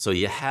 So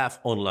you have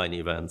online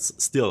events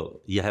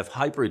still. You have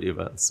hybrid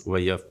events where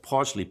you have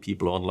partially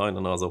people online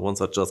and other ones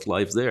are just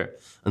live there.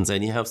 And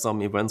then you have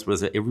some events where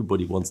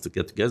everybody wants to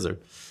get together.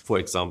 For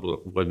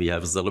example, when we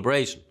have a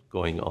celebration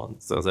going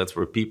on. So that's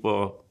where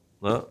people,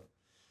 that's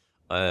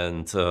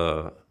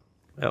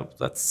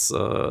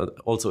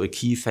also a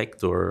key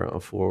factor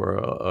for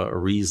a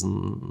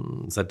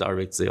reason that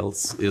direct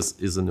sales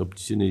is an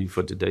opportunity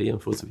for today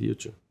and for the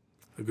future.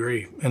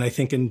 Agree. And I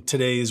think in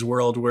today's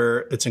world where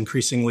it's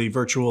increasingly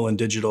virtual and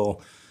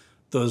digital,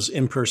 those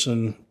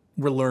in-person,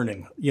 we're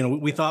learning.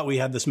 We thought we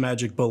had this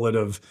magic bullet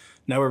of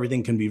now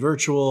everything can be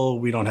virtual.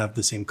 We don't have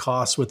the same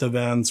costs with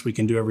events. We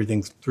can do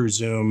everything through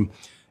Zoom.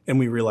 And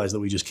we realize that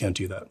we just can't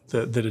do that,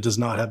 that it does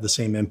not have the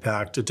same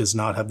impact. It does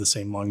not have the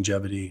same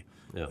longevity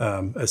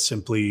as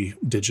simply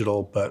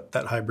digital. But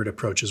that hybrid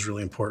approach is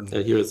really important.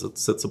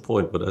 That's the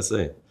point, what I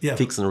say.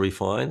 Fix and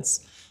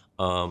refines.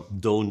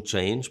 Don't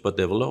change, but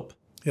develop.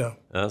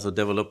 So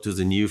develop to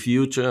the new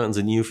future, and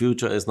the new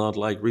future is not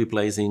like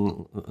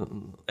replacing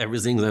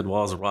everything that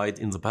was right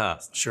in the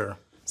past. Sure.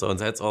 So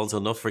that's also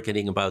not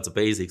forgetting about the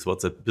basics,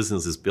 what the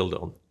business is built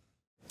on.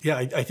 Yeah,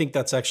 I think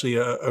that's actually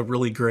a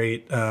really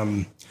great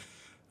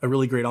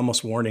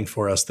almost warning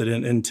for us that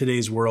in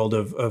today's world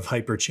of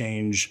hyper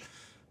change,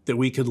 that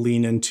we could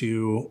lean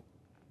into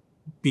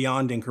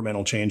beyond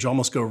incremental change,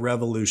 almost go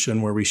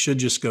revolution, where we should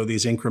just go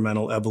these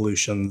incremental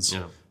evolutions.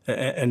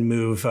 And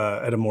move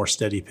at a more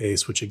steady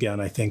pace, which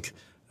again, I think,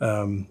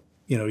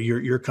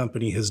 your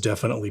company has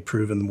definitely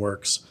proven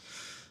works.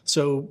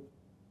 So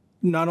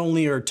not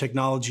only are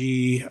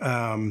technology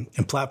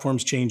and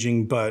platforms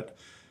changing, but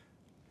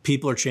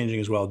people are changing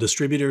as well.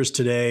 Distributors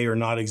today are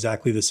not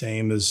exactly the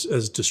same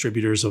as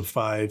distributors of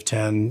 5,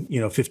 10,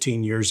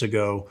 15 years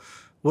ago.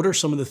 What are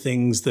some of the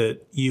things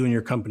that you and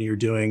your company are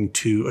doing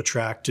to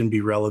attract and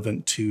be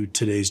relevant to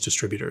today's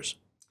distributors?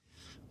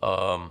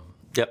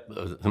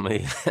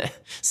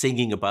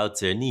 Thinking about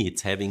their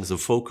needs, having the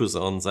focus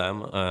on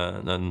them,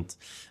 and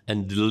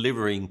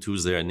delivering to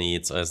their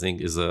needs, I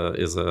think is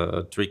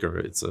a trigger.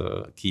 It's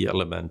a key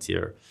element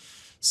here.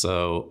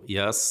 So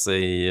yes,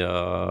 it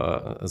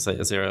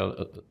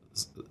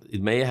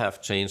may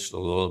have changed a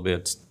little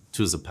bit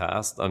to the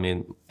past. I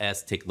mean,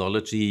 as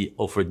technology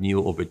offered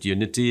new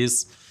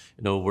opportunities,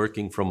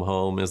 working from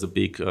home is a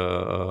big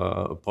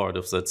part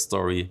of that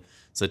story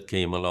that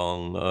came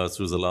along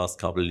through the last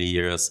couple of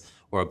years,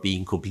 or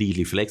being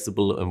completely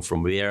flexible and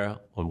from where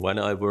and when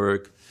I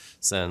work.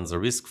 Then the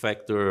risk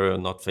factor,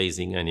 not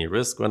facing any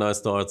risk when I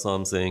start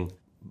something.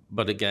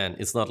 But again,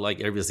 it's not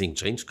like everything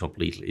changed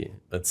completely.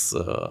 It's,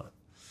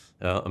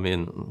 I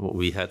mean,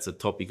 we had the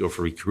topic of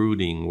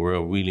recruiting. We're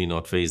really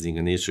not facing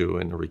an issue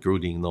in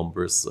recruiting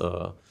numbers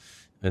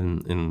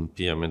in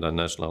PM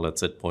International at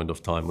that point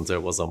of time. And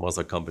there was some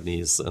other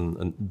companies,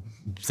 and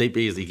they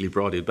basically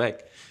brought it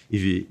back.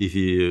 If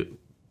you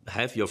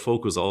have your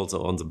focus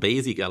also on the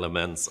basic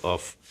elements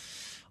of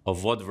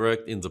what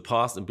worked in the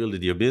past and build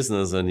your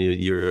business, and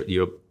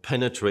you're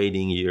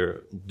penetrating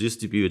your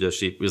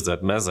distributorship with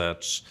that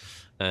message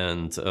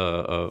and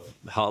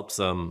help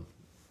them,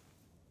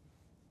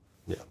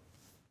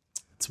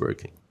 it's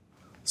working.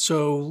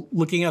 So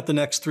looking at the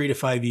next 3 to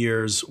 5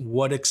 years,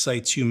 what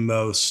excites you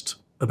most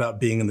about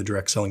being in the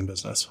direct selling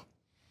business?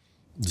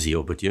 The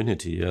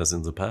opportunity, as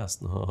in the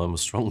past. I'm a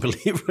strong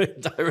believer in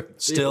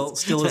direct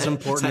sales. Still as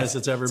important as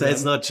it's ever been.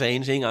 It's not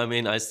changing. I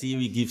mean, I see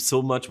we give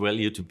so much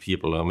value to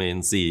people. I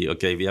mean,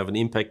 we have an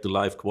impact to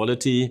life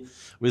quality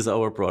with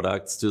our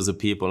products to the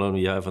people, and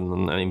we have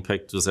an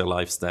impact to their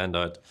life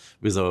standard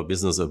with our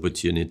business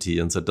opportunity,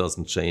 and that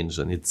doesn't change,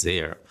 and it's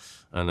there.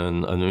 And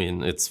then, I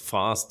mean, it's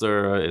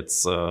faster.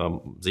 It's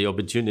the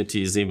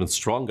opportunity is even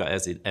stronger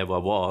as it ever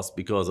was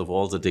because of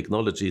all the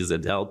technologies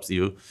that helps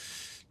you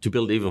to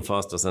build even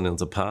faster than in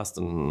the past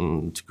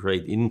and to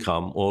create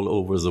income all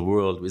over the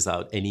world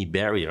without any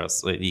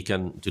barriers.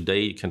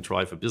 Today you can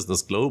drive a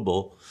business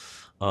global,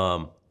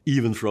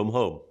 even from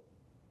home.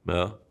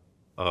 Yeah.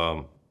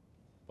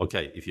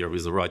 Okay, if you're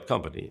with the right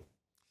company.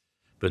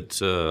 But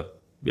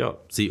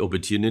the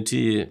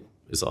opportunity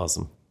is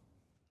awesome.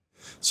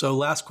 So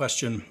last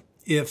question.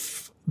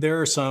 If there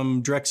are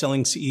some direct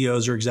selling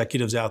CEOs or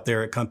executives out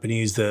there at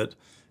companies that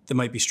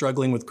might be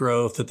struggling with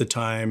growth at the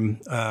time,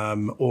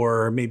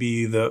 or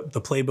maybe the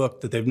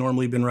playbook that they've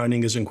normally been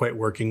running isn't quite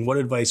working, what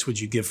advice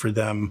would you give for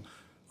them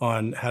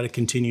on how to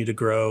continue to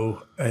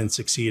grow and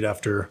succeed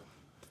after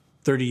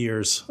 30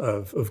 years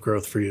of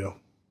growth for you?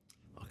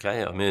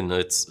 Okay, I mean,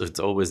 it's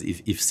always,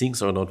 if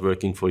things are not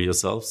working for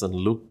yourselves, then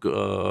look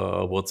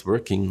what's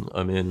working.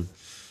 I mean,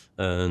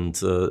 and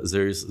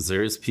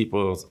there's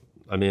people,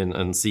 I mean,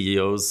 and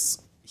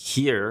CEOs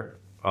here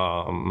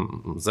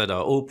that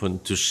are open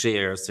to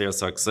share their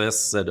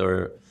success, that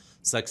are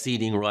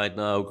succeeding right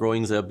now,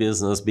 growing their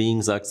business,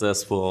 being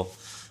successful,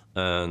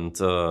 and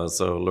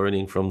so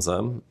learning from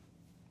them.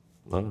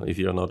 If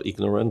you're not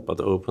ignorant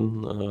but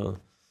open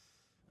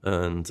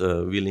and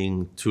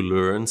willing to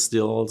learn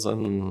still,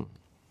 then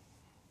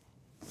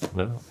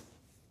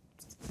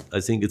I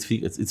think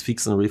it's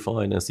fix and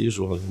refine as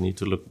usual. You need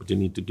to look what you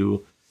need to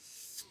do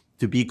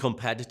to be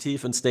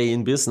competitive and stay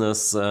in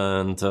business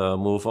and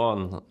move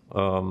on.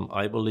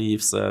 I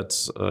believe that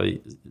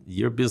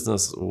your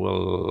business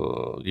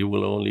you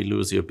will only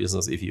lose your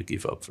business if you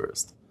give up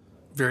first.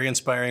 Very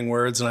inspiring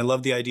words. And I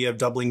love the idea of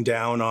doubling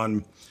down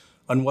on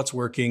what's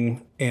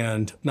working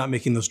and not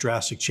making those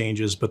drastic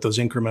changes, but those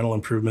incremental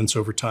improvements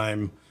over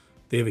time.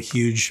 They have a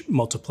huge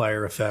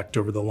multiplier effect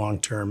over the long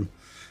term.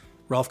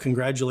 Rolf,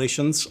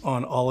 congratulations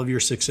on all of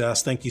your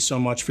success. Thank you so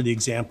much for the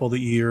example that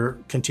you're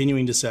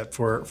continuing to set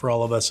for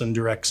all of us in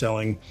direct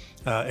selling.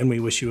 And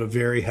we wish you a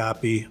very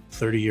happy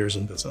 30 years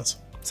in business.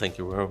 Thank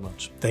you very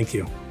much. Thank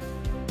you.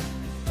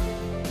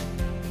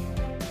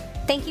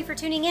 Thank you for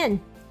tuning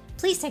in.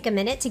 Please take a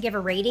minute to give a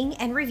rating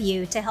and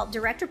review to help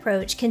Direct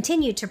Approach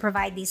continue to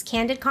provide these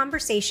candid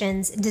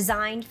conversations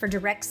designed for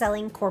direct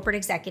selling corporate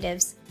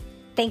executives.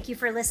 Thank you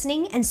for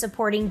listening and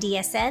supporting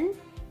DSN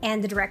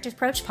and the Direct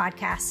Approach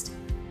podcast.